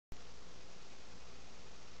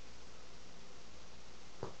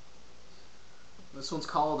This one's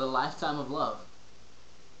called A Lifetime of Love.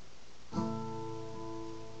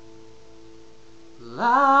 Well,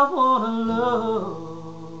 I wanna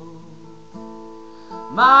love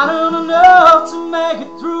modern enough to make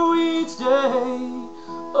it through each day,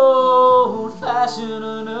 old-fashioned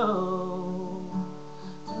enough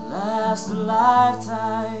to last a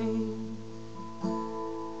lifetime.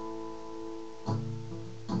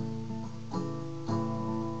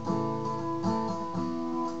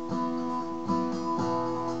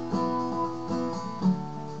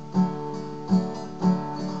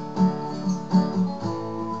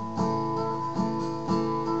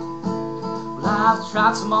 I've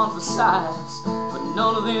tried some on for size, but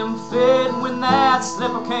none of them fit. When that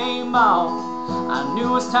slipper came off, I knew it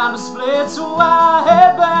was time to split, so I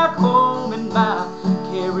head back home in my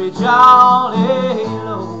carriage all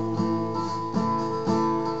alone.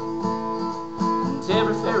 And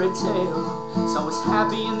every fairy tale is always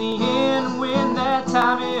happy in the end. When that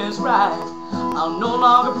time is right, I'll no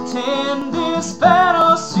longer pretend. This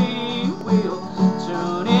fantasy will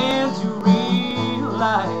turn into real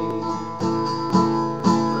life.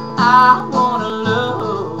 I wanna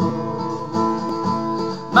love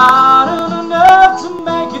modern enough to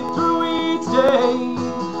make it through each day,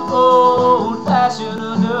 old-fashioned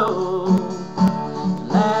enough to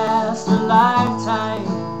last a lifetime.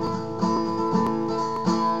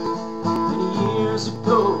 Many years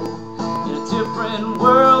ago, in a different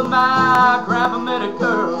world, my grandpa met a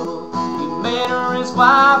girl. He made her his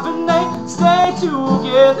wife, and they stayed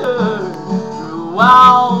together through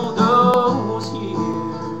all those years.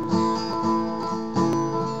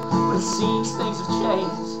 It seems things have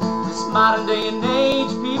changed. This modern day and age,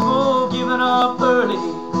 people giving up early.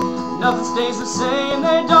 Nothing stays the same,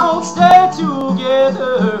 they don't stay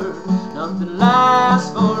together. Nothing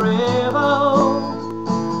lasts forever.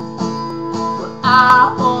 But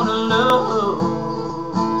I wanna love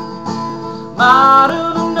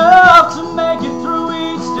modern enough to make it through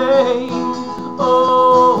each day,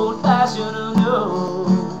 old-fashioned enough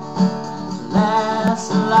to last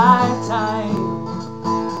a lifetime.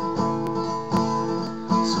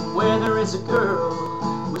 Where there is a girl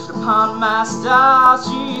wished upon my star,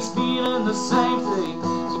 she's feeling the same thing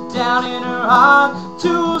deep down in her heart.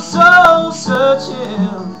 Two souls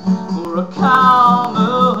searching for a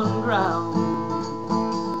common ground.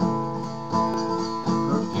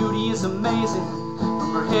 Her beauty is amazing,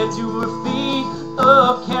 from her head to her feet.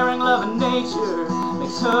 A caring, loving nature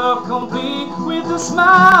makes her complete, with a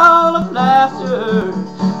smile of laughter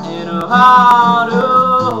and a heart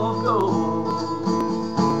of gold.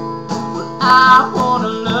 I wanna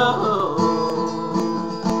love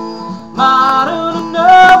modern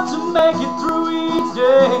enough to make it through each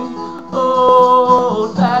day,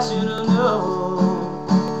 old-fashioned enough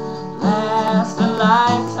to last a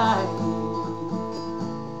lifetime.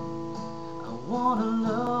 I wanna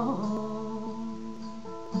love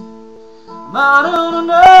modern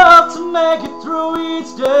enough to make it through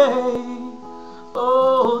each day,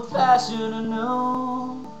 old-fashioned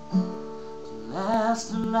enough last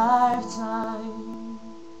a lifetime.